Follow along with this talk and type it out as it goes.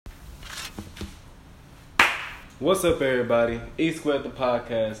What's up, everybody? E Squared the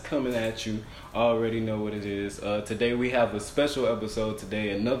podcast coming at you. Already know what it is. Today we have a special episode.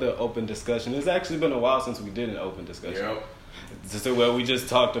 Today, another open discussion. It's actually been a while since we did an open discussion. Yep. So, well, we just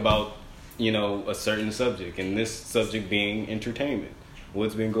talked about, a certain subject, and this subject being entertainment.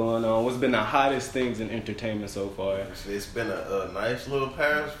 What's been going on? What's been the hottest things in entertainment so far? It's been a nice little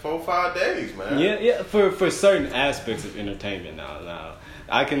past 4-5 days, man. Yeah. For certain aspects of entertainment now.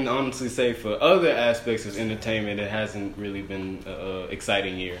 I can honestly say for other aspects of entertainment, it hasn't really been an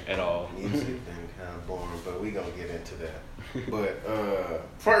exciting year at all. Music been kind of boring, but we gonna get into that. But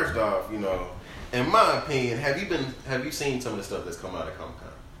first off, in my opinion, have you seen some of the stuff that's come out of Comic-Con?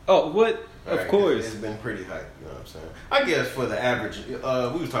 Oh, what? Of course. It's been pretty hype, you know what I'm saying? I guess for the average, we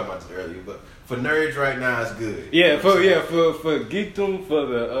was talking about this earlier, but for nerds right now, it's good. Yeah, for geekdom, for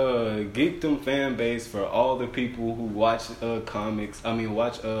the geekdom fan base, for all the people who watch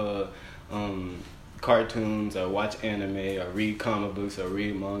cartoons or watch anime or read comic books or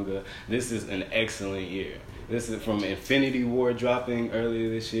read manga. This is an excellent year. This is from Infinity War dropping earlier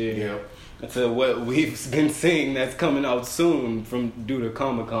this year. Yep. To what we've been seeing that's coming out soon due to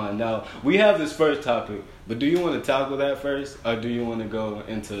Comic-Con. Now, we have this first topic, but do you want to tackle that first, or do you want to go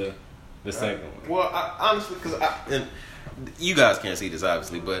into the second one? Well, honestly, because you guys can't see this,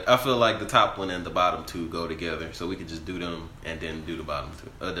 obviously, but I feel like the top one and the bottom two go together, so we could just do them and then do the bottom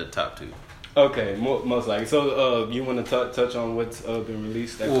two, the top two. Okay, most likely. So, you want to touch on what's been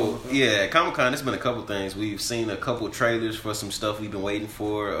released? Yeah, Comic-Con, there's been a couple things. We've seen a couple trailers for some stuff we've been waiting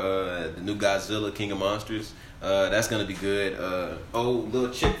for. The new Godzilla, King of Monsters. That's going to be good. Little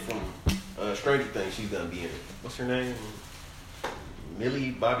chick from Stranger Things, she's going to be in it. What's her name?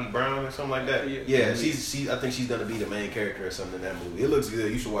 Millie Bobby Brown or something like that? Yeah, I think she's going to be the main character or something in that movie. It looks good.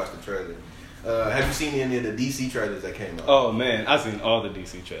 You should watch the trailer. Have you seen any of the DC trailers that came out? Oh man, I've seen all the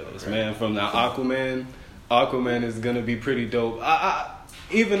DC trailers, okay. Man. From the Aquaman is gonna be pretty dope. I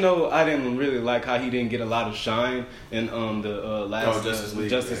even though I didn't really like how he didn't get a lot of shine in the last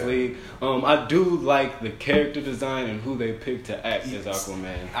Justice League. I do like the character design and who they picked to act as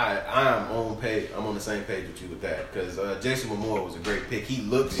Aquaman. I'm on the same page with you with that because Jason Momoa was a great pick. He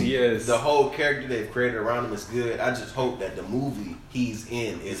looks the whole character they've created around him is good. I just hope that the movie he's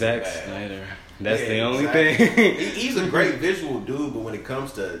in is Zack bad. Snyder. That's the only thing. He's a great visual dude, but when it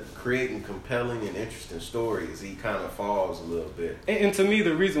comes to creating compelling and interesting stories, he kind of falls a little bit. And to me,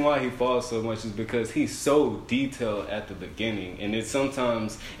 the reason why he falls so much is because he's so detailed at the beginning, and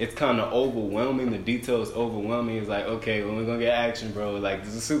sometimes it's kind of overwhelming. The detail is overwhelming. It's like, okay, well, we're gonna get action, bro. Like,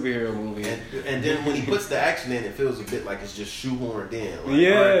 this is a superhero movie. And then when he puts the action in, it feels a bit like it's just shoehorned in. Like,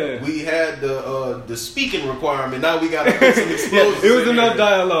 yeah. Right, we had the speaking requirement. Now we got to put some explosions. It was enough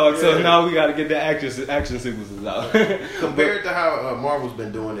dialogue, so now we got to get the action sequences out. Compared to how Marvel's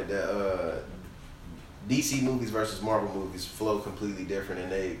been doing it, that DC movies versus Marvel movies flow completely different, and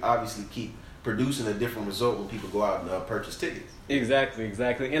they obviously keep producing a different result when people go out and purchase tickets. Exactly.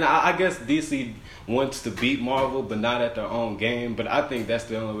 And I guess DC wants to beat Marvel, but not at their own game. But I think that's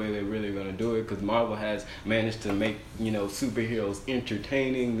the only way they're really going to do it, because Marvel has managed to make, superheroes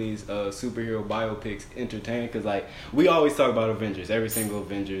entertaining, these superhero biopics entertaining. Because, like, we always talk about Avengers, every single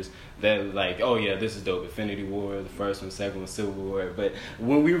Avengers, that like, oh yeah, this is dope. Infinity War, the first one, second one, Civil War. But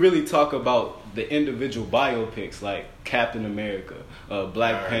when we really talk about the individual biopics, like Captain America,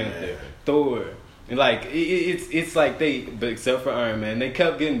 Black Panther, Thor, and like it's like but except for Iron Man, they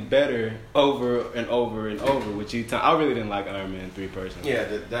kept getting better over and over and over with each time. I really didn't like Iron Man 3 personally. Yeah,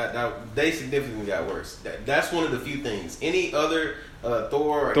 that they significantly got worse. That's one of the few things. Any other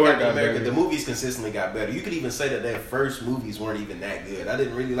Thor or Captain America, the movies consistently got better. You could even say that their first movies weren't even that good. I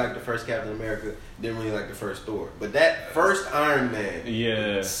didn't really like the first Captain America, didn't really like the first Thor. But that first Iron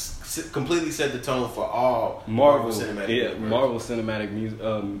Man completely set the tone for all Marvel Cinematic Universe. Marvel Cinematic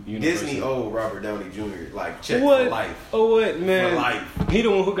Universe. Disney owed Robert Downey Jr. like check for life. Oh, what, man? For life. He the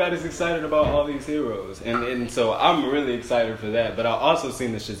one who got us excited about all these heroes. And so I'm really excited for that. But I also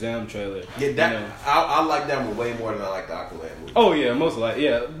seen the Shazam trailer. Yeah, I like that one way more than I like the Aquaman movie. Oh, yeah, most likely.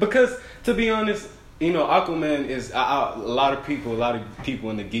 Yeah, because to be honest, Aquaman is a lot of people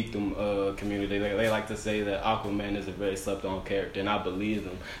in the geekdom community. They like to say that Aquaman is a very slept-on character, and I believe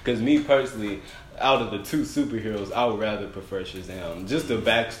them. Because me personally, out of the two superheroes, I would rather prefer Shazam. Just the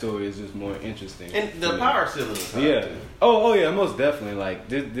backstory is just more interesting. And the power ceiling is high. Yeah. Oh yeah, most definitely. Like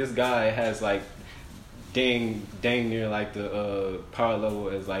this guy has like dang near like the power level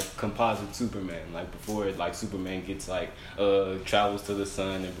as like composite Superman, like before like Superman gets like travels to the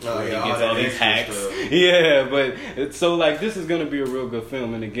sun and before he gets all these hacks. Yeah, but so like this is gonna be a real good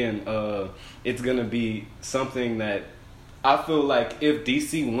film, and again, it's gonna be something that I feel like if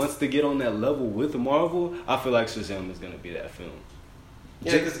DC wants to get on that level with Marvel, I feel like Shazam is going to be that film.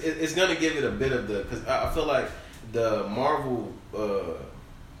 Yeah, because it's going to give it a bit of the... Because I feel like the Marvel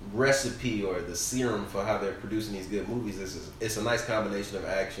recipe or the serum for how they're producing these good movies it's a nice combination of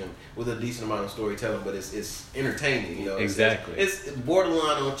action with a decent amount of storytelling, but it's entertaining. You know, exactly. It's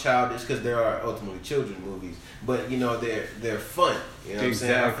borderline on childish because there are ultimately children movies, but you know they're fun. You know what I'm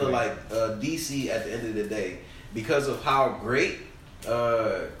saying? I feel like DC at the end of the day, because of how great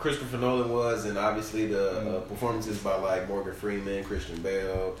Christopher Nolan was, and obviously the performances by like Morgan Freeman, Christian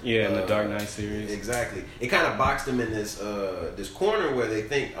Bale, and the Dark Knight series. Exactly, it kind of boxed them in this corner where they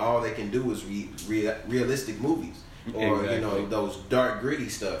think all they can do is realistic movies, or you know those dark gritty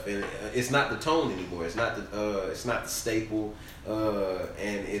stuff, and it's not the tone anymore. It's not the staple,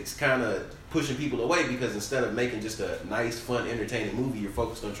 and it's kind of pushing people away because instead of making just a nice, fun, entertaining movie, you're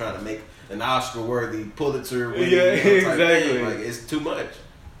focused on trying to make an Oscar-worthy, Pulitzer-winning type thing. Like, it's too much.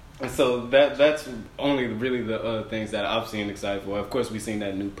 And so that's only really the things that I've seen excited for. Of course, we've seen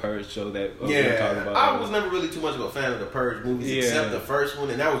that new Purge show that we're talking about. I was never really too much of a fan of the Purge movies except the first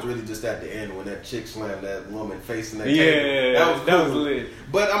one, and that was really just at the end when that chick slammed that woman facing that table. That was cool. That was lit.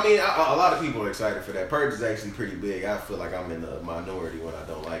 But I mean, a lot of people are excited for that. Purge is actually pretty big. I feel like I'm in the minority when I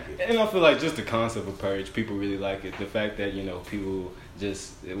don't like it. And I feel like just the concept of Purge, people really like it. The fact that, you know, people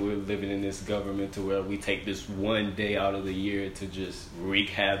we're living in this government to where we take this one day out of the year to just wreak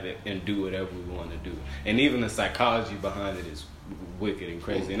havoc and do whatever we want to do. And even the psychology behind it is wicked and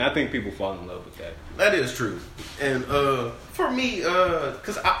crazy. And I think people fall in love with that. That is true. And for me,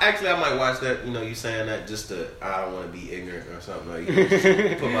 because I might watch that, you know, you saying that just to, I don't want to be ignorant or something. Like, you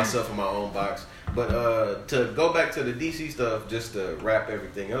know, put myself in my own box. But to go back to the DC stuff, just to wrap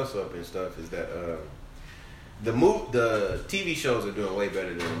everything else up and stuff, is that the TV shows are doing way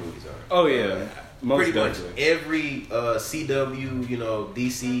better than the movies are. Oh yeah, pretty much every CW, you know,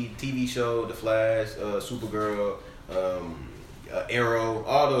 DC TV show, The Flash, Supergirl, Arrow,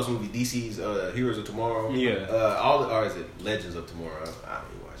 all those movies, DC's Heroes of Tomorrow. Yeah. Or is it Legends of Tomorrow? I don't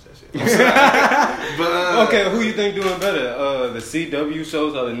even watch that shit. But okay, who you think doing better? The CW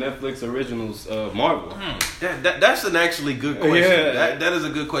shows or the Netflix originals? Marvel. That's an actually good question. Yeah. That is a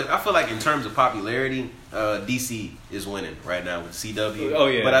good question. I feel like in terms of popularity, DC is winning right now with CW. Oh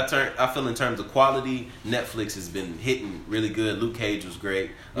yeah. But I feel in terms of quality, Netflix has been hitting really good. Luke Cage was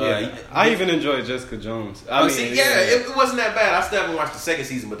great. I even enjoyed Jessica Jones. It wasn't that bad. I still haven't watched the second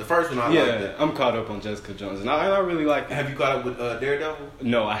season, but the first one I liked it. I'm caught up on Jessica Jones, and I really like it. Have you caught up with Daredevil?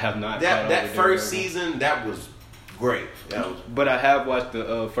 No, I have not. That first season, that was great. But I have watched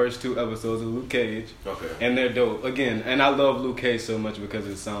the first 2 episodes of Luke Cage. Okay. And they're dope. Again, and I love Luke Cage so much because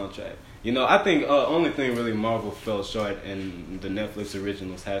of the soundtrack. You know, I think only thing really Marvel fell short and the Netflix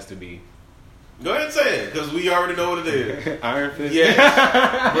originals has to be... Go ahead and say it, because we already know what it is. Iron Fist?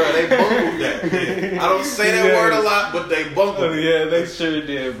 Yeah. Bro, they bungled that. I don't say that word a lot, but they bungled it. Yeah, they sure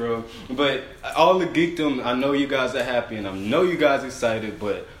did, bro. But all the geekdom, I know you guys are happy, and I know you guys excited,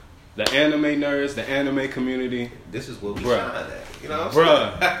 but the anime nerds, the anime community... This is what we shine at. You know what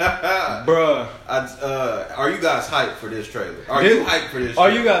I'm saying? Bruh. Are you guys hyped for this trailer? You hyped for this trailer?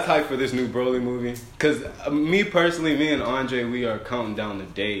 Are you guys hyped for this new Broly movie? Because me personally, me and Andre, we are counting down the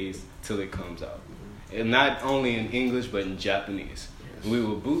days till it comes out. And not only in English, but in Japanese. Yes. We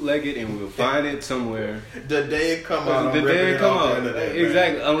will bootleg it and we will find it somewhere. The day it come out. The day it come out.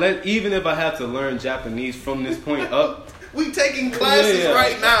 Exactly. Even if I have to learn Japanese from this point up. We taking classes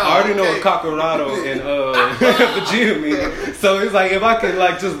right now. I already know what Kakarado and Vegeta mean. So it's like if I can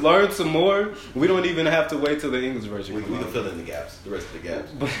like just learn some more, we don't even have to wait till the English version. We can fill in the gaps, the rest of the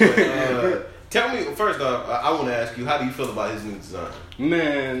gaps. But, tell me first off, I want to ask you, how do you feel about his new design?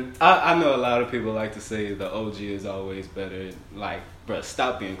 Man, I know a lot of people like to say the OG is always better. Like, bro,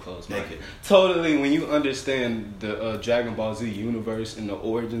 stop being close-minded. Totally, when you understand the Dragon Ball Z universe and the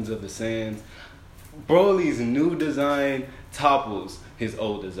origins of the Saiyans, Broly's new design topples his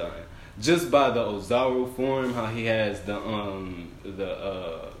old design just by the Ozaru form, how he has the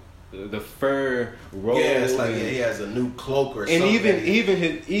fur robe. Yeah, it's like he has a new cloak or and something. And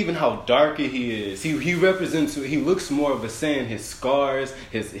even how darker he is, he represents. He looks more of a Saiyan. His scars,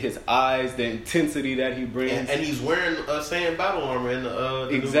 his eyes, the intensity that he brings, and he's wearing a Saiyan battle armor and the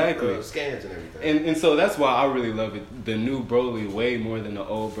exactly new, scans and everything. And so that's why I really love it. The new Broly way more than the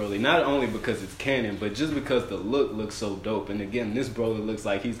old Broly. Not only because it's canon, but just because the look looks so dope. And again, this Broly looks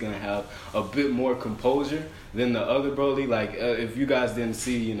like he's gonna have a bit more composure than the other Broly. Like if you guys didn't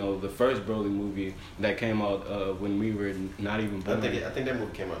see, you know, the first Broly movie that came out when we were not even born. I think that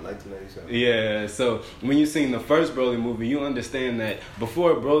movie came out in 1997. Yeah, so when you seen the first Broly movie, you understand that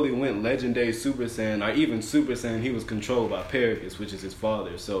before Broly went legendary Super Saiyan or even Super Saiyan, he was controlled by Paragus, which is his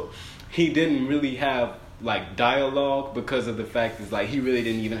father. So he didn't really have like dialogue because of the fact is like he really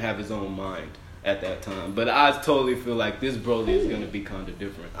didn't even have his own mind at that time. But I totally feel like this Broly is gonna be kind of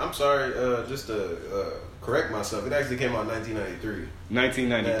different. I'm sorry, just to correct myself, it actually came out in 1993.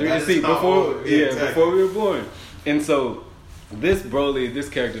 1993. Man, See, before exactly. before we were born, and so this Broly, this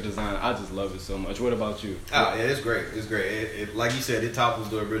character design, I just love it so much. What about you? Oh yeah, it's great. It's great. It like you said, it topples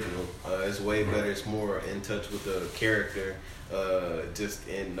the original. It's way better. It's more in touch with the character, just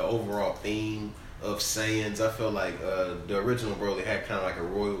in the overall theme of Saiyans. I feel like the original Broly had kind of like a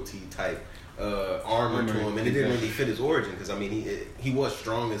royalty type armor to him, and it didn't really fit his origin because I mean he was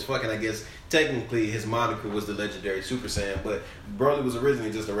strong as fuck, and I guess technically his moniker was the legendary Super Saiyan, but Broly was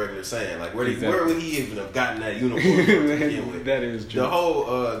originally just a regular Saiyan. Like where would he even have gotten that uniform from to begin with? That is true. The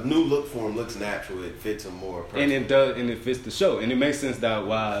whole new look for him looks natural. It fits him more personally. And it fits the show, and it makes sense that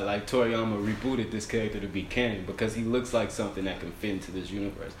why like Toriyama rebooted this character to be canon because he looks like something that can fit into this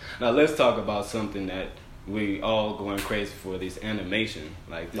universe. Now let's talk about something that we all going crazy for, this animation.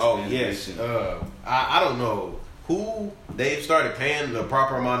 Like this animation. Yes. I don't know who they've started paying the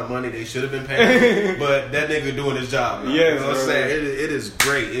proper amount of money they should have been paying, but that nigga doing his job. Yes, you know what I'm saying? It is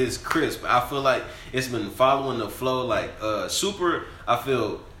great. It is crisp. I feel like it's been following the flow. Like Super, I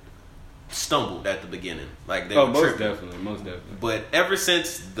feel stumbled at the beginning. Like they were most tripping. definitely. But ever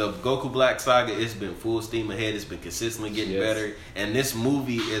since the Goku Black saga, it's been full steam ahead. It's been consistently getting better. And this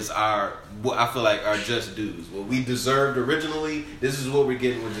movie is I feel like our just dues. What we deserved originally, this is what we're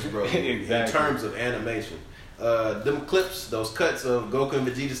getting with this, bro. Exactly. In terms of animation. Them clips, those cuts of Goku and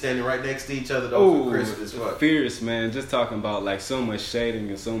Vegeta standing right next to each other, those are crisp as fuck. Fierce, man. Just talking about like so much shading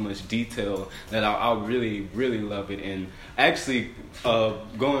and so much detail that I really, really love it. And actually,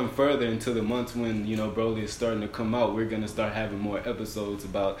 going further into the months when, you know, Broly is starting to come out, we're going to start having more episodes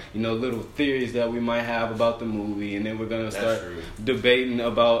about, you know, little theories that we might have about the movie. And then we're going to start debating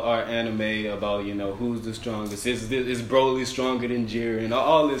about our anime, about, you know, who's the strongest. Is Broly stronger than Jiren and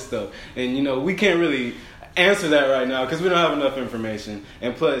all this stuff. And, you know, we can't really answer that right now because we don't have enough information,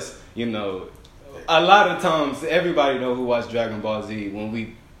 and plus, you know, a lot of times everybody know who watched Dragon Ball Z. When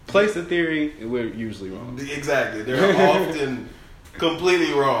we place a theory, we're usually wrong. Exactly, they're often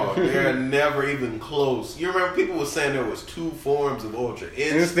completely wrong. They're never even close. You remember people were saying there was 2 forms of Ultra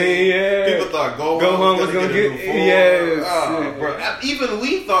Instinct. Yeah. People thought Gohan was gonna get a new form. Yes. Bro. Even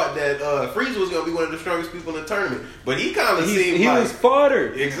we thought that Frieza was gonna be one of the strongest people in the tournament, but he kind of seemed he like was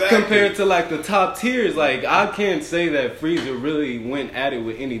fodder exactly compared to like the top tiers. Like I can't say that Frieza really went at it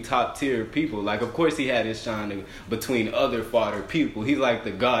with any top tier people. Like of course he had his shine between other fodder people. He's like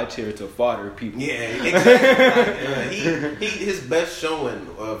the god tier to fodder people. Yeah, exactly. Like, his best showing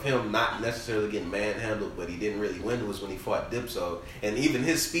of him not necessarily getting manhandled, but he didn't really win was when he fought Dipso, and even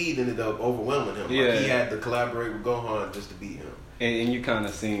his speed ended up overwhelming him. Yeah. Like, he had to collaborate with Gohan just to beat him. And you kind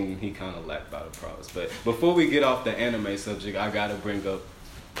of seen he kind of lacked battle prowess. But before we get off the anime subject, I gotta bring up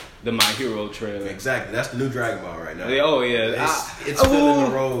the My Hero trailer. Exactly, that's the new Dragon Ball right now. Oh yeah, it's filling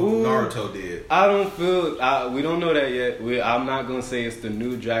the role Naruto did. I don't feel. We don't know that yet. I'm not gonna say it's the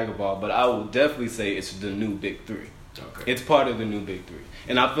new Dragon Ball, but I will definitely say it's the new Big Three. Okay. It's part of the new Big Three,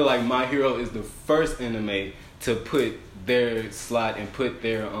 and I feel like My Hero is the first anime to put their slot and put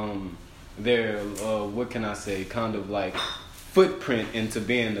their what can I say, kind of like footprint into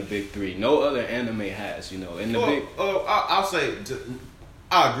being the Big Three. No other anime has, you know. In the I'll say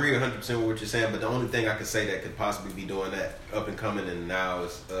I agree 100% with what you're saying, but the only thing I could say that could possibly be doing that up and coming and now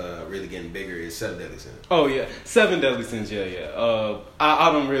is really getting bigger is Seven Deadly Sins. Oh yeah, Seven Deadly Sins. Yeah.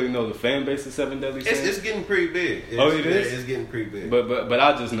 I don't really know the fan base of Seven Deadly Sins. It's getting pretty big. It is. It's getting pretty big. But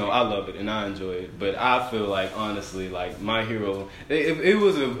I just know I love it and I enjoy it. But I feel like honestly, like My Hero, it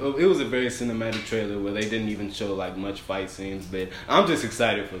was a very cinematic trailer where they didn't even show like much fight scenes. But I'm just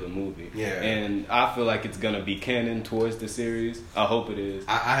excited for the movie. Yeah. And I feel like it's gonna be canon towards the series. I hope it is.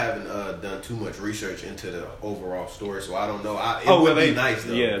 I haven't done too much research into the overall story, so I don't know. It would be nice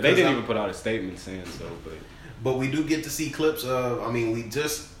though. Yeah, they didn't even put out a statement saying so, but we do get to see clips of. I mean, we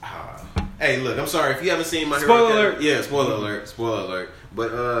just. Hey, look, I'm sorry if you haven't seen My Hero. Spoiler alert. Yeah, spoiler alert.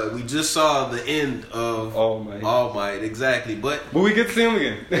 But we just saw the end of All Might, exactly. But we get to see him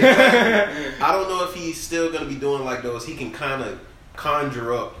again. I don't know if he's still gonna be doing like those. He can kind of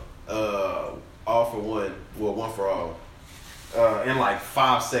conjure up all for one, well, one for all. in like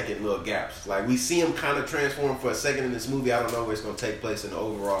 5-second little gaps. Like we see him kind of transform for a second in this movie. I don't know where it's gonna take place in the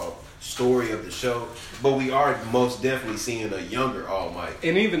overall story of the show, but we are most definitely seeing a younger All Might.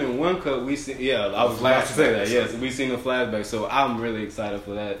 And even in one cut, we see I was about to say that. Yes, we seen a flashback. So I'm really excited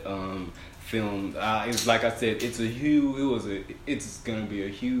for that film. It's like I said, it's gonna be a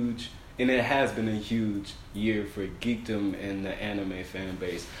huge, and it has been a huge year for geekdom and the anime fan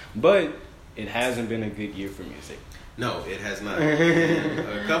base. But it hasn't been a good year for music. No, it has not.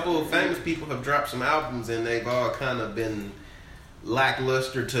 A couple of famous people have dropped some albums, and they've all kind of been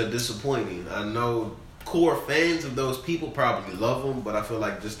lackluster to disappointing. I know core fans of those people probably love them, but I feel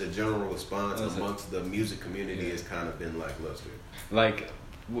like just the general response amongst the music community has kind of been lackluster. Like,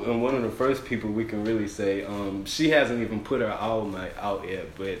 one of the first people we can really say, she hasn't even put her album out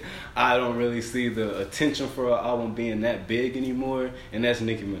yet, but I don't really see the attention for her album being that big anymore, and that's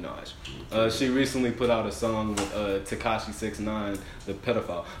Nicki Minaj. She recently put out a song with Tekashi 6ix9ine, the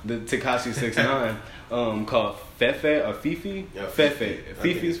pedophile, the Tekashi 6ix9ine, called Fefe or Fifi? Yeah,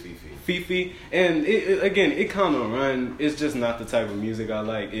 Fifi. And it kind of run. It's just not the type of music I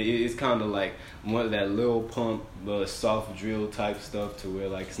like. It's kind of like one of that Lil Pump, soft drill type stuff to where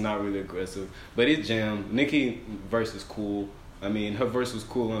like it's not really aggressive, but it jammed. Nicki verse is cool. I mean, her verse was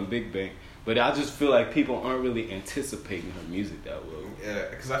cool on Big Bang, but I just feel like people aren't really anticipating her music that well. Yeah,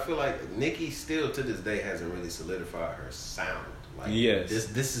 because I feel like Nicki still to this day hasn't really solidified her sound. Like, yes,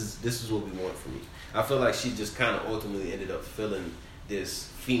 this is what we want from you. I feel like she just kind of ultimately ended up filling this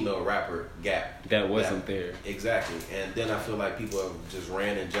female rapper gap that wasn't there. Exactly. And then I feel like people have just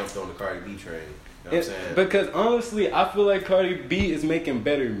ran and jumped on the Cardi B train. You know what I'm saying? Because honestly, I feel like Cardi B is making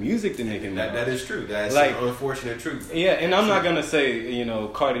better music than Nicki Minaj. That is true. That's like, an unfortunate truth. Yeah, and I'm not gonna say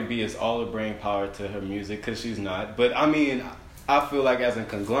Cardi B is all the brain power to her music, because she's not. But I mean, I feel like as a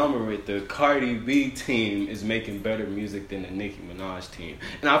conglomerate, the Cardi B team is making better music than the Nicki Minaj team.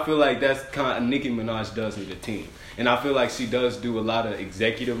 And I feel like that's kind of Nicki Minaj does need a team. And I feel like she does do a lot of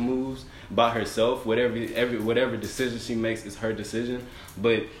executive moves by herself. Whatever decision she makes is her decision.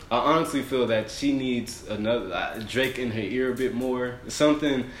 But I honestly feel that she needs another Drake in her ear a bit more.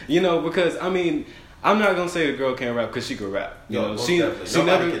 Something, because I mean, I'm not gonna say the girl can't rap, because she could rap. She Nobody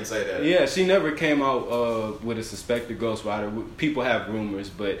never can say that. Yeah, she never came out with a suspected ghostwriter. People have rumors,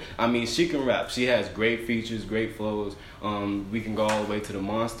 but I mean, she can rap. She has great features, great flows. We can go all the way to the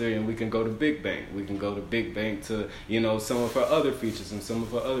Monster, and we can go to Big Bang. We can go to Big Bang to some of her other features and some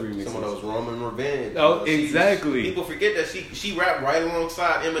of her other remixes. Some of those Roman Revenge. Oh, exactly. People forget that she rapped right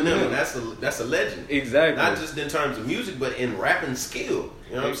alongside Eminem, and that's a legend. Exactly. Not just in terms of music, but in rapping skill.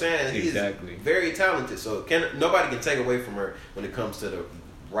 You know what I'm saying? Exactly. He's very talented. So nobody can take away from her when it comes to the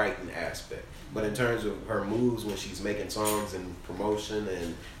writing aspect. But in terms of her moves when she's making songs and promotion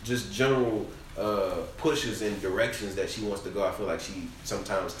and just general pushes in directions that she wants to go, I feel like she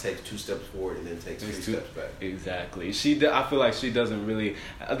sometimes takes 2 steps forward and then takes 3 steps back. Exactly. I feel like she doesn't really.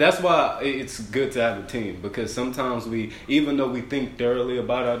 That's why it's good to have a team, because sometimes even though we think thoroughly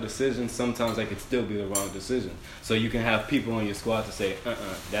about our decisions, sometimes they could still be the wrong decision. So you can have people on your squad to say,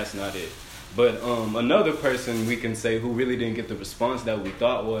 that's not it. But another person we can say who really didn't get the response that we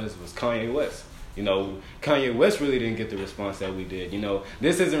thought was Kanye West. Kanye West really didn't get the response that we did.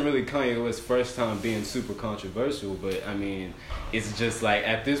 This isn't really Kanye West's first time being super controversial, but I mean, it's just like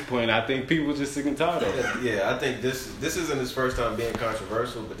at this point, I think people just sick and tired of it. Yeah, I think this isn't his first time being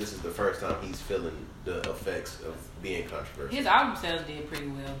controversial, but this is the first time he's feeling the effects of being controversial. His album sales did pretty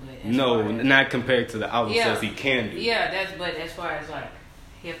well, but not compared to the album sales he can do. Yeah, but as far as like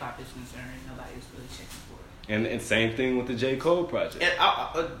hip hop is concerned, nobody's really checking for it. And same thing with the J. Cole project.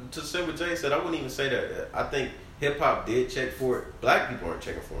 And to say what Jay said, I wouldn't even say that. I think hip hop did check for it. Black people aren't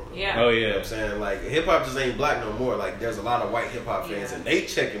checking for it. Yeah. Oh yeah. You know what I'm saying? Like, hip hop just ain't black no more. Like, there's a lot of white hip hop fans and they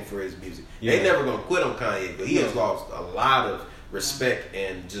checking for his music. Yeah. They never gonna quit on Kanye, but he has lost a lot of respect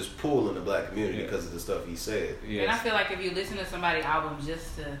and just pull in the black community because of the stuff he said. Yes. And I feel like if you listen to somebody's album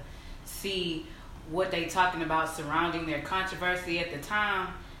just to see what they talking about surrounding their controversy at the time,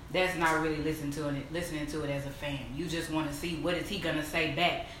 that's not really listening to it as a fan. You just want to see what is he gonna say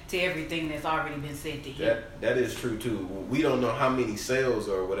back to everything that's already been said to him. That is true too. We don't know how many sales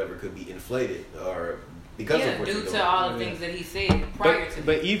or whatever could be inflated or because of what due to all the things that he said prior to.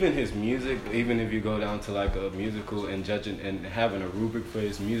 But even his music, even if you go down to like a musical and judging and having a rubric for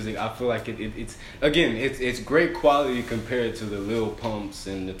his music, I feel like it's great quality compared to the Lil Pumps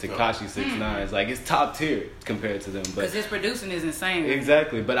and the Tekashi 6ix9ines. Like, it's top tier compared to them. Because his producing is insane.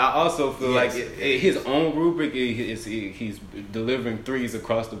 Exactly. But I also feel like his own rubric, he's delivering threes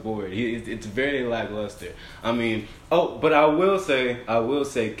across the board. It's very lackluster. I mean, but I will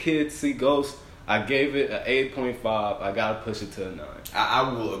say, Kids See Ghosts. I gave it an 8.5. I gotta push it to a 9. I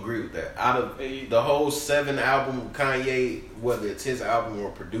will agree with that. Out of the whole 7 album Kanye, whether it's his album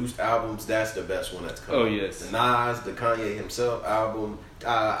or produced albums, that's the best one that's coming. Oh, yes. The Nas, the Kanye himself album.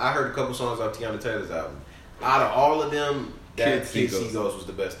 I heard a couple songs off Tiana Taylor's album. Out of all of them, that Kid See Ghost was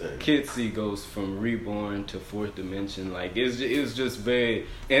the best thing. Kid See Ghost from Reborn to Fourth Dimension, like it was just very.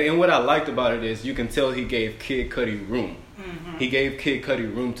 And what I liked about it is you can tell he gave Kid Cudi room. Mm-hmm. He gave Kid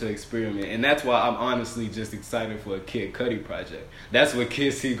Cudi room to experiment, and that's why I'm honestly just excited for a Kid Cudi project. That's what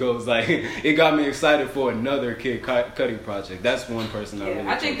Kid See Ghost like. It got me excited for another Kid Cudi project. That's one person I really.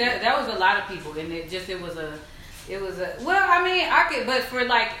 I think that was a lot of people, and it was a. Well, I mean, I could, but for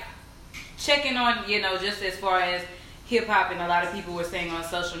like checking on, just as far as hip hop, and a lot of people were saying on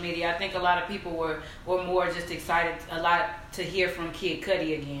social media, I think a lot of people were more just excited a lot to hear from Kid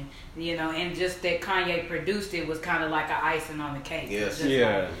Cudi again, and just that Kanye produced it was kind of like an icing on the cake. Yes.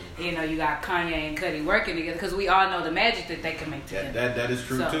 Yeah. Like, you got Kanye and Cudi working together because we all know the magic that they can make together. That is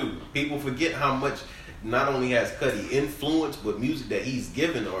true too. People forget how much not only has Cudi influence, but music that he's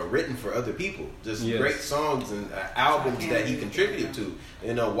given or written for other people. Just great songs and albums that he contributed to.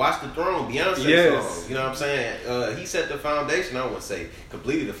 Watch the Throne, Beyonce songs. You know what I'm saying? He set the foundation. I won't say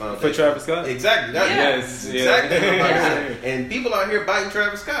completed the foundation. For Travis Scott? Exactly. Exactly. And people out here biting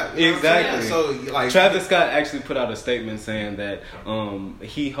Travis Scott. Exactly. So Travis Scott actually put out a statement saying that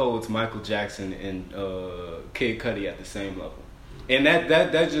he holds Michael Jackson and Kid Cudi at the same level. And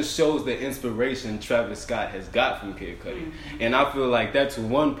that just shows the inspiration Travis Scott has got from Kid Cudi. Mm-hmm. And I feel like that's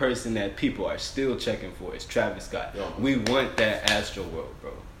one person that people are still checking for is Travis Scott. Yo. We want that Astro World,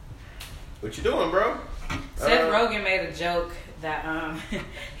 bro. What you doing, bro? Seth Rogen made a joke that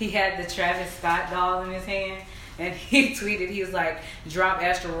he had the Travis Scott doll in his hand. And he tweeted, he was like, drop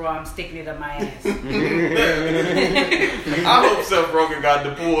Astro World, I'm sticking it up my ass. I hope Seth Rogen got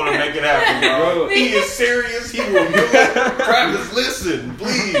the pull to make it happen, bro. He is serious. He will do it. Travis, listen,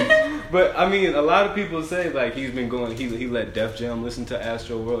 please. But, I mean, a lot of people say, like, he's been going, he let Def Jam listen to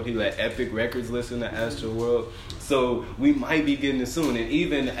Astro World. He let Epic Records listen to Astro World. So, we might be getting it soon. And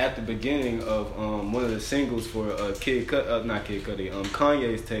even at the beginning of one of the singles for Kanye's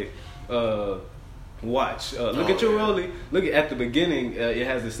tape, Watch. Look at your rollie. Look at the beginning. It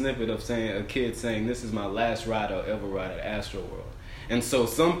has a snippet of a kid saying, "This is my last ride I'll ever ride at Astro World." And so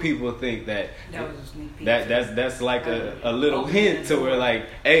some people think that that's like a little hint to where like,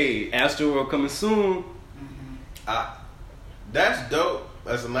 hey, Astro World coming soon. Mm-hmm. That's dope.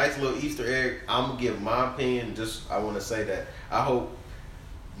 That's a nice little Easter egg. I'm gonna give my opinion. I want to say that I hope.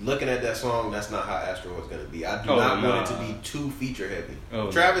 Looking at that song, that's not how Astro is going to be. I do not want it to be too feature heavy.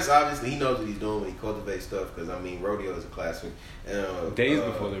 Travis, obviously, he knows what he's doing when he cultivates stuff because, Rodeo is a classic. Days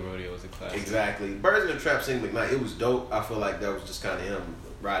before the Rodeo was a classic. Exactly. Birds in the Trap, Sing McKnight, it was dope. I feel like that was just kind of him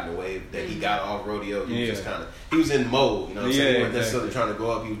riding the wave that he got off Rodeo. He was just he was in mode, you know what I'm saying? He wasn't necessarily trying to go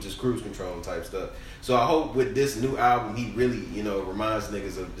up, he was just cruise control type stuff. So I hope with this new album, he really, reminds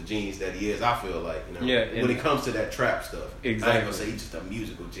niggas of the genius that he is. I feel like, when it comes to that trap stuff. Exactly. I ain't gonna say he's just a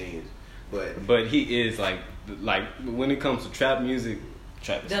musical genius, but he is like when it comes to trap music,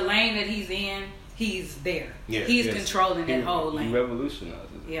 the lane that he's in, he's there. Yeah. He's controlling that whole lane. He revolutionizes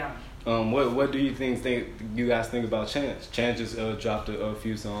it. Yeah. What do you you guys think about Chance? Chance just dropped a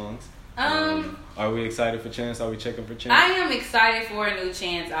few songs. Are we excited for Chance? Are we checking for Chance? I am excited for a new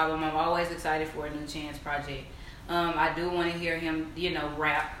Chance album. I'm always excited for a new Chance project. I do want to hear him,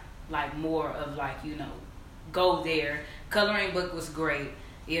 rap like more of go there. Coloring Book was great.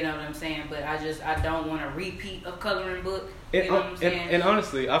 You know what I'm saying? But I don't want a repeat of Coloring Book. You know what I'm saying? And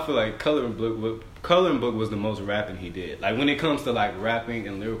honestly, I feel like Coloring Book was the most rapping he did. Like when it comes to like rapping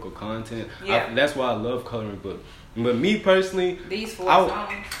and lyrical content, that's why I love Coloring Book. But me personally, these 4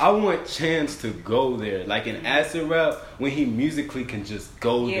 songs, I want Chance to go there. Like in acid rap, when he musically can just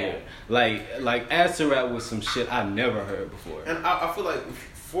go there. Like acid rap was some shit I never heard before. And I feel like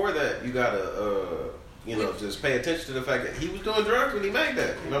for that you gotta just pay attention to the fact that he was doing drugs when he made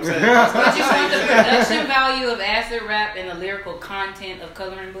that. You know what I'm saying? But you want the production value of acid rap and the lyrical content of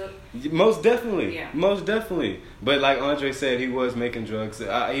Coloring Book? Most definitely. Yeah. Most definitely. But like Andre said, he was making drugs.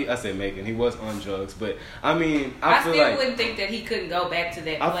 I said making. He was on drugs. But I mean, I feel still wouldn't think that he couldn't go back to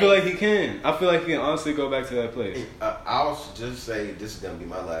that place. I feel like he can. I feel like he can honestly go back to that place. I'll just say this is going to be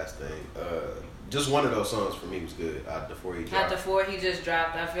my last thing. Just one of those songs for me was good. After 4 he dropped. After 4 he just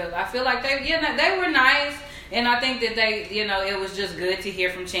dropped. I feel like they were nice, and I think that they it was just good to hear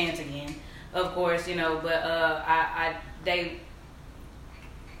from Chance again, of course, but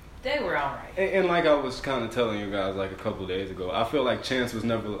They were alright. And like I was kind of telling you guys like a couple of days ago, I feel like Chance was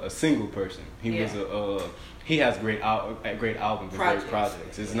never a single person. He was he has great albums and great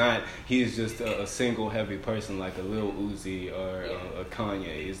projects. It's not he's just a single heavy person like a Lil Uzi or a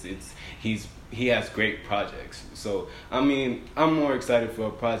Kanye. He has great projects. So I mean, I'm more excited for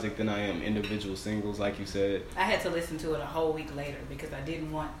a project than I am individual singles, like you said. I had to listen to it a whole week later because I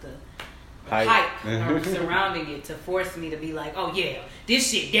didn't want the hype surrounding it to force me to be like, oh yeah,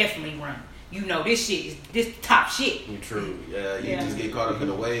 this shit definitely run. You know, this top shit. True. Yeah, you just get caught up in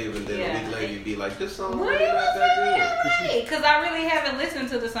the wave, and then a week later you be like, this song really not that good. Because I really haven't listened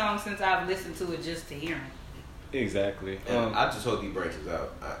to the song since I've listened to it just to hear it. Exactly. I just hope he branches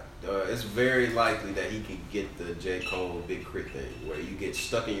out. It's very likely that he can get the J. Cole Big Crit thing, where you get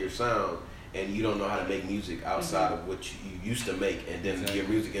stuck in your sound and you don't know how to make music outside of what you used to make, and then your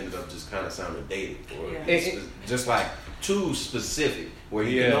music ended up just kind of sounding dated or just like too specific, where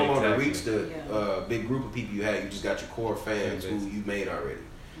you can no longer reach the big group of people you had. You just got your core fans who you made already.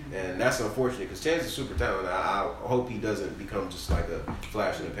 And that's unfortunate because Chance is super talented. I hope he doesn't become just like a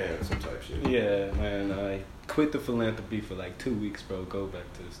flash in the pan or some type shit. Yeah, man. I quit the philanthropy for like 2 weeks, bro. Go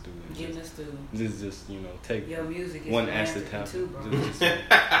back to the studio. Get in the studio. Just take your music is one acid tablet too, bro.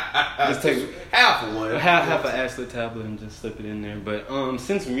 Just take half of one. Half an acid tablet and just slip it in there. But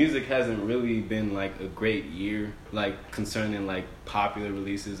since music hasn't really been like a great year, like concerning like popular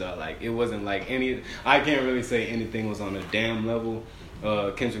releases, or like it wasn't like any. I can't really say anything was on a damn level.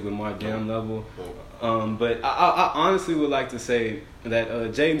 Kendrick Lamar damn level. But I honestly would like to say that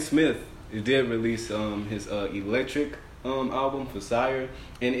Jaden Smith did release his Electric album for Sire,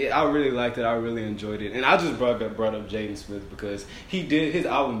 and I really liked it. I really enjoyed it, and I just brought up Jaden Smith because his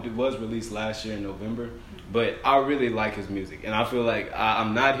album was released last year in November. But I really like his music, and I feel like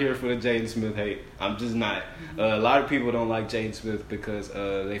I'm not here for the Jaden Smith hate. I'm just not. A lot of people don't like Jaden Smith because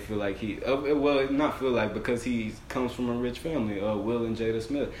they feel like because he comes from a rich family, Will and Jada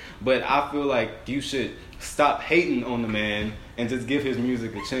Smith. But I feel like you should stop hating on the man and just give his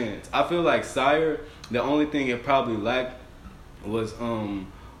music a chance. I feel like Sire, the only thing it probably lacked was a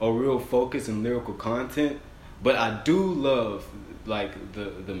real focus and lyrical content. But I do love like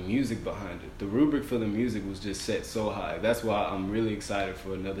the music behind it. The rubric for the music was just set so high. That's why I'm really excited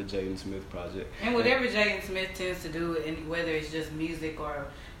for another Jaden Smith project. And whatever Jaden Smith tends to do, and whether it's just music or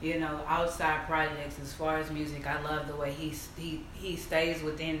outside projects, as far as music, I love the way he stays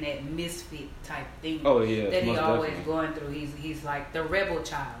within that misfit type thing. Oh yeah, that he always going through. He's like the rebel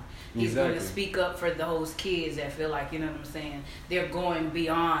child. He's going to speak up for those kids that feel like, you know what I'm saying, they're going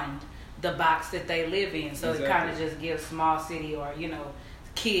beyond the box that they live in. So it kind of just gives small city or,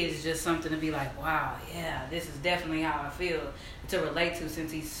 kids just something to be like, wow, yeah, this is definitely how I feel to relate to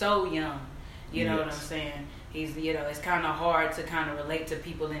since he's so young. You know what I'm saying? He's, it's kind of hard to kind of relate to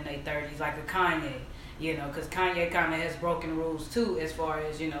people in their 30s, like a Kanye, because Kanye kind of has broken rules too as far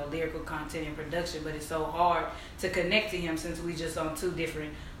as, lyrical content and production, but it's so hard to connect to him since we just on two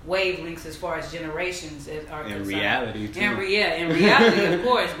different wavelengths as far as generations are concerned. In reality, too. In reality, of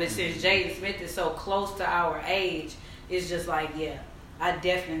course. But since Jaden Smith is so close to our age, it's just like, yeah, I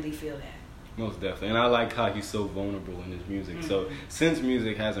definitely feel that. Most definitely. And I like how he's so vulnerable in his music. Mm-hmm. So since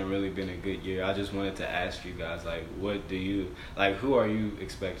music hasn't really been a good year, I just wanted to ask you guys, like, who are you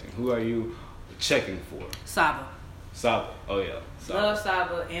expecting? Who are you checking for? Saba. Oh, yeah. Saba. Love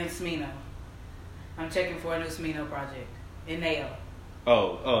Saba and Smino. I'm checking for a new Smino project. And Nayo.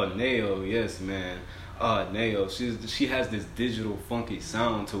 Oh, Nayo, yes, man. Nayo, she has this digital funky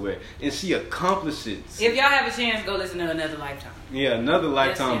sound to where, and she accomplishes. If y'all have a chance, go listen to Another Lifetime. Yeah, Another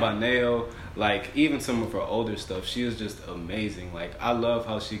Lifetime by Nayo. Like, even some of her older stuff, she is just amazing. Like, I love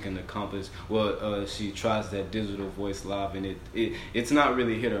how she can accomplish. Well, she tries that digital voice live, and it's not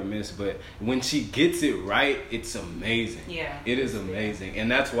really hit or miss. But when she gets it right, it's amazing. Yeah, it is amazing, and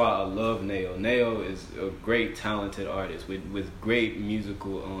that's why I love Nayo. Nayo is a great, talented artist with great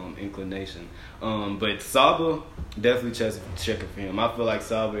musical inclination. But Saba, definitely checking for him. I feel like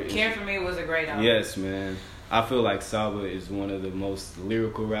Saba. Care for Me was a great album. Yes, man. I feel like Saba is one of the most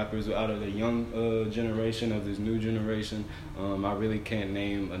lyrical rappers out of the young generation, of this new generation. I really can't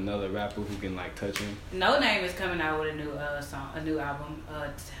name another rapper who can like touch him. No Name is coming out with a new a new album.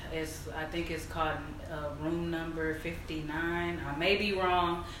 I think it's called Room Number 59. I may be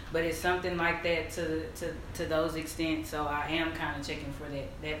wrong, but it's something like that to those extent. So I am kind of checking for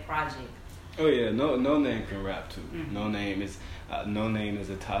that project. Oh yeah, no Name can rap too. Mm-hmm. No Name is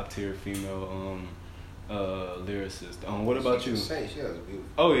a top tier female lyricist. What about you? She has a beautiful.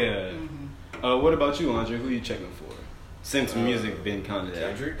 Oh yeah. Mm-hmm. What about you, Andre? Who you checking for? Since music been kind of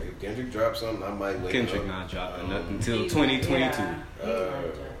that. If Kendrick drops something, I might wait. Kendrick not dropping nothing until 2022.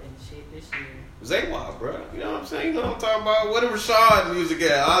 shit this year. Zaywalk, bro. You know what I'm saying? You know what I'm talking about? What is Rashad music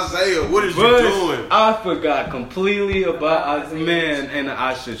at? Isaiah, what is But you doing? I forgot completely about man, and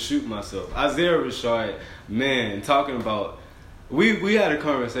I should shoot myself. Isaiah Rashad, man, talking about. We had a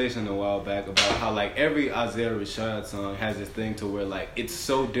conversation a while back about how like every Isaiah Rashad song has this thing to where like it's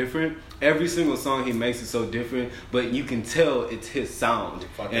so different. Every single song he makes is so different, but you can tell it's his sound.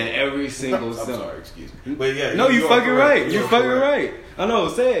 And every single I'm song. sorry, excuse me. But yeah, No, you fucking correct. right. You're You fucking correct. right. I know,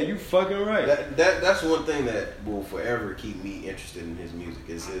 say it. You fucking right. That's one thing that will forever keep me interested in his music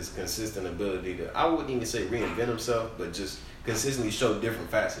is his consistent ability to, I wouldn't even say reinvent himself, but just consistently show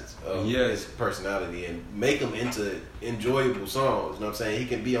different facets of his personality and make them into enjoyable songs. You know what I'm saying? He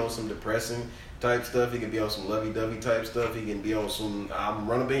can be on some depressing type stuff. He can be on some lovey-dovey type stuff. He can be on some I'm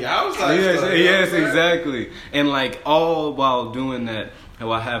running up in your house type stuff. Yes, exactly. And like all while doing that,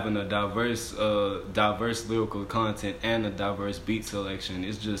 while having a diverse lyrical content and a diverse beat selection,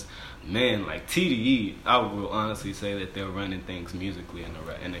 it's just, man, like TDE, I will honestly say that they're running things musically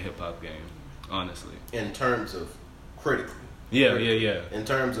in the hip hop game, honestly. In terms of critically. Yeah. In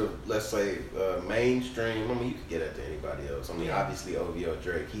terms of, let's say, mainstream, I mean, you could get that to anybody else. I mean, obviously, OVO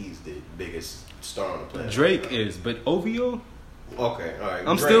Drake, he's the biggest star on the planet. Drake is, but OVO? Okay, all right.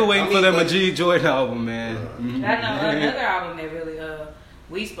 I'm still waiting for the Majid Jordan album, man. I know another album that really,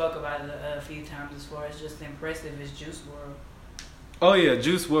 we spoke about it a few times as far as just impressive is Juice WRLD. Oh yeah,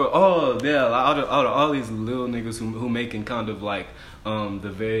 Juice WRLD. Oh yeah, out of all these little niggas who making kind of like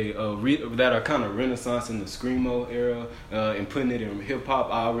the very that are kind of renaissance in the screamo era and putting it in hip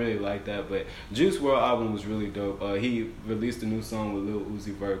hop. I really like that. But Juice WRLD album was really dope. He released a new song with Lil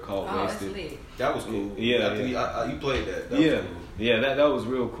Uzi Vert called Wasted. That's lit. That was cool. Yeah, you played that. That was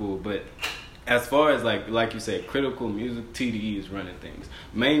real cool. But as far as like you said, critical music, TDE is running things.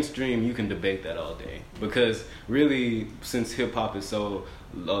 Mainstream, you can debate that all day because really, since hip hop is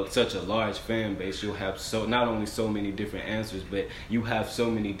such a large fan base, you'll have not only so many different answers, but you have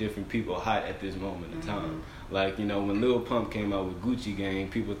so many different people hot at this moment in time. Like, you know, when Lil Pump came out with Gucci Gang,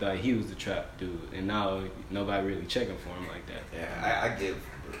 people thought he was the trap dude, and now nobody really checking for him like that. Yeah, I give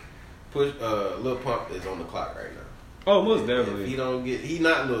Lil Pump is on the clock right now. Oh, most definitely. If he don't get, he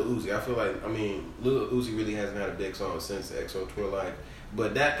not Lil Uzi. I feel like, I mean, Lil Uzi really hasn't had a big song since XO Tour Life,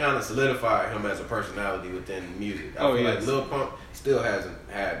 but that kind of solidified him as a personality within music. I feel like Lil Pump still hasn't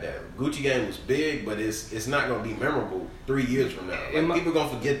had that. Gucci Gang was big, but it's not gonna be memorable 3 years from now. Like, people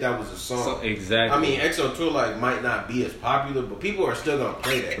gonna forget that was a song. Exactly. I mean, XO Tour Life might not be as popular, but people are still gonna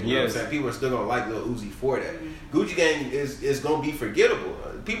play that. You know what I'm saying? People are still gonna like Lil Uzi for that. Gucci Gang is gonna be forgettable.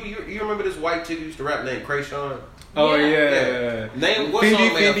 People, you remember this white chick who used to rap named Krayshawn? Oh yeah. Name what Fendi,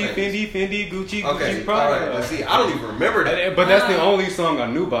 song made her Fendi, Gucci, okay, Gucci, Prada. All right. See, I don't even remember that. But that's the only song I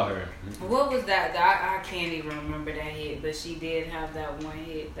knew about her. What was that? I can't even remember that hit, but she did have that one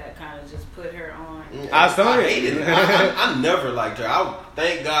hit that kind of just put her on. I hated it. I never liked her.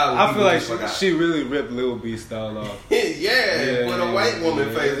 Thank God. I feel like she really ripped Lil B style off. Put a white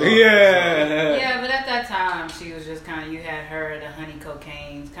woman face on. Yeah, but at that time, she was just kind of, you had her, the Honey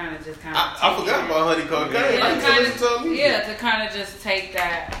Cocaine's, kind of just kind of. I forgot about Honey Cocaine. To kind of just take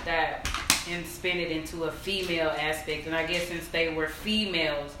that and spin it into a female aspect. And I guess since they were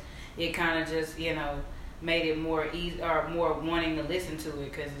females, it kind of just, made it more easy or more wanting to listen to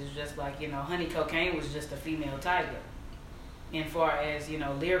it because it's just like, Honey Cocaine was just a female tiger. And far as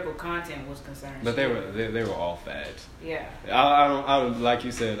lyrical content was concerned, but they were all fads. Yeah, I don't like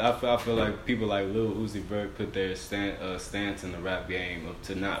you said. I feel like people like Lil Uzi Vert put their stance in the rap game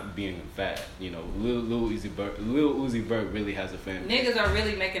to not being a fad. Lil Uzi Vert really has a fan. Niggas are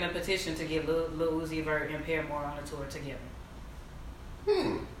really making a petition to get Lil Uzi Vert and Paramore on a tour together.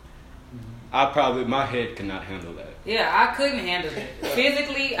 My head cannot handle that. Yeah, I couldn't handle it.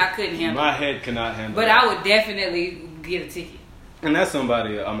 Physically, I couldn't handle it. My head cannot handle but it. But I would definitely get a ticket. And that's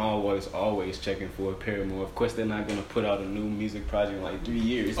somebody I'm always checking for, Paramore. Of course, they're not going to put out a new music project in like 3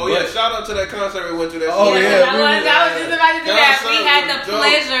 years. Oh, yeah, shout out to that concert we went to. That I was just about to do that. We had the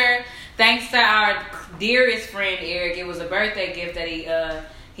pleasure, thanks to our dearest friend, Eric. It was a birthday gift that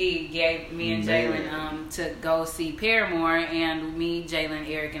he gave me and Jalen to go see Paramore, and me, Jalen,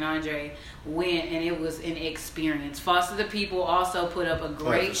 Eric, and Andre went, and it was an experience. Foster the People also put up a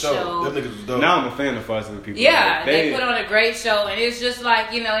great show. Them niggas was dope. Now I'm a fan of Foster the People. Yeah, they put on a great show, and it's just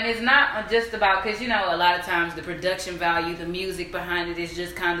like, and it's not just about, because, a lot of times the production value, the music behind it is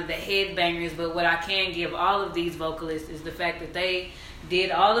just kind of the headbangers, but what I can give all of these vocalists is the fact that they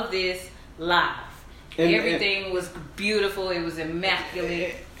did all of this live. Everything was beautiful. It was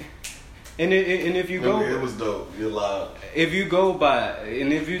immaculate. And if you go, it was dope. You're loud. If you go by,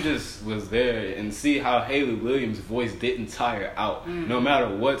 and if you just was there and see how Hayley Williams' voice didn't tire out, no matter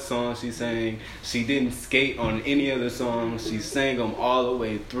what song she sang, she didn't skate on any of the songs. She sang them all the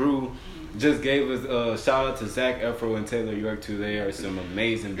way through. Just gave us a shout out to Zac Efron and Taylor York too. They are some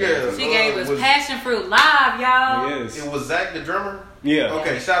amazing bands. She gave us Passion Fruit live, y'all. Yes. It was Zach the drummer. Yeah.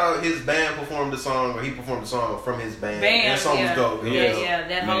 Okay. Shout out, his band performed the song, or he performed the song from his band. That song was dope. Yeah.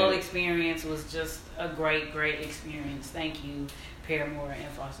 That whole experience was just a great experience. Thank you, Paramore and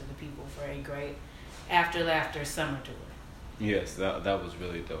Foster the People, for a great After Laughter summer tour. Yes, that was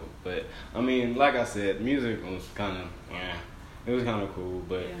really dope. But I mean, like I said, music was kind of it was kind of cool.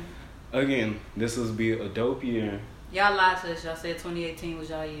 But again, this will be a dope year. Y'all lied to us. Y'all said 2018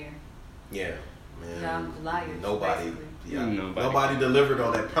 was y'all year. Yeah, man. Y'all liars. Nobody delivered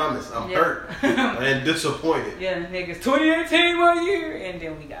on that promise. I'm hurt and disappointed. Yeah, niggas, 2018 1 year, and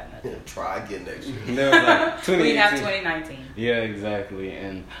then we got nothing. Try again next year. We have 2019. Yeah, exactly.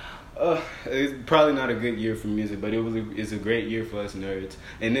 And it's probably not a good year for music, but it's a great year for us nerds.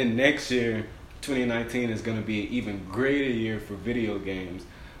 And then next year, 2019 is going to be an even greater year for video games.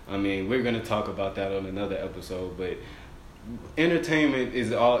 I mean, we're going to talk about that on another episode, but entertainment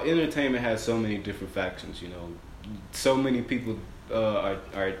has so many different factions, you know. So many people are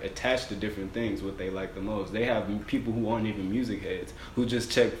attached to different things, what they like the most. They have people who aren't even music heads who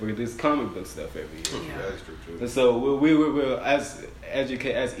just check for this comic book stuff every year. Yeah. That's true. And so we'll as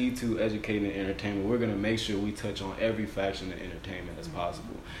E2 Educating Entertainment, we're going to make sure we touch on every faction of entertainment as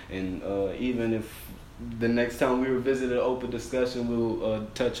possible. And even if the next time we revisit an open discussion, we'll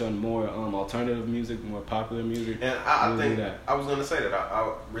touch on more alternative music, more popular music. And I think I was going to say that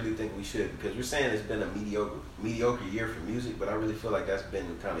I really think we should, because we're saying it's been a mediocre year for music, but I really feel like that's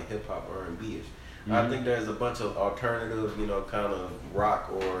been kind of hip hop R&B-ish. Mm-hmm. I think there's a bunch of alternative, kind of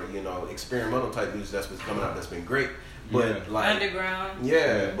rock or experimental type music that's been coming out that's been great. But underground.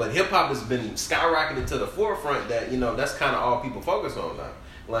 Yeah, but hip hop has been skyrocketed to the forefront. That that's kind of all people focus on now.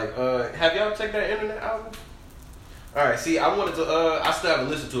 Like, have y'all checked that Internet album? All right, see, I wanted to. I still haven't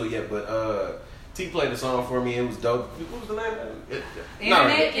listened to it yet, but T played the song for me. It was dope. What was the name of it?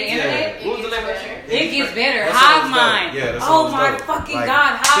 Internet. What was the name of it? It gets better. Hive Mind. Yeah, oh my fucking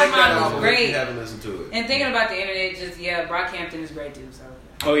God, Hive Mind was great. If you haven't listened to it. And thinking about the Internet, Brockhampton is great too. So.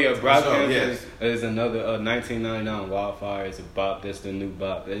 Oh yeah, Brockhampton is another 1999 Wildfire. It's a bop. That's the new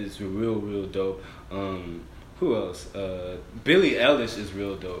bop. That is real dope. Who else? Billie Eilish is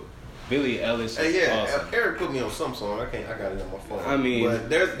real dope. Billie Eilish is awesome. Eric put me on some song. I got it on my phone. I mean, but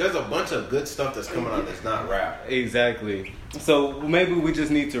there's a bunch of good stuff that's coming out that's not rap. Exactly. So maybe we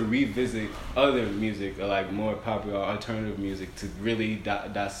just need to revisit other music, like more popular alternative music, to really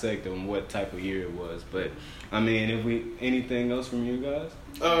dissect on what type of year it was. But I mean, anything else from you guys?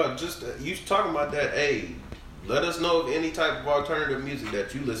 Just you talking about that. Hey, let us know of any type of alternative music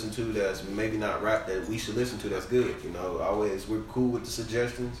that you listen to that's maybe not rap that we should listen to that's good. Always we're cool with the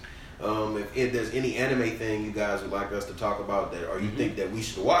suggestions. If there's any anime thing you guys would like us to talk about that, or you think that we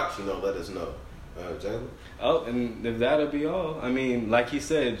should watch, let us know. Jalen? Oh, and if that'll be all. I mean, like he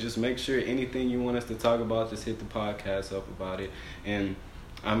said, just make sure anything you want us to talk about, just hit the podcast up about it. And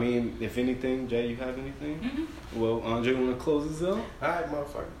I mean, if anything, Jay, you have anything? Mm-hmm. Well, Andre, want to close this out? All right,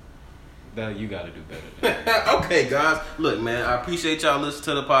 motherfucker. That you got to do better. Okay, guys. Look, man, I appreciate y'all listening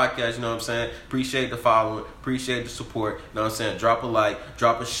to the podcast. You know what I'm saying? Appreciate the following. Appreciate the support. You know what I'm saying? Drop a like.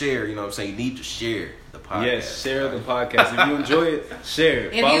 Drop a share. You know what I'm saying? You need to share the podcast. Yes, share the podcast. If you enjoy it, share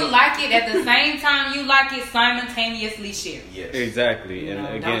it. If you like it, at the same time you like it, simultaneously share it. Yes. Exactly. And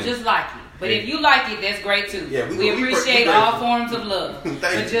again, don't just like it. But if you like it, that's great too. Yeah, we appreciate all forms of love.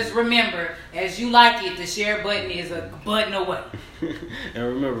 But just remember, as you like it, the share button is a button away. And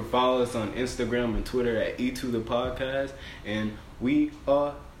remember, follow us on Instagram and Twitter at E2 the Podcast. And we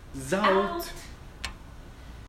are out.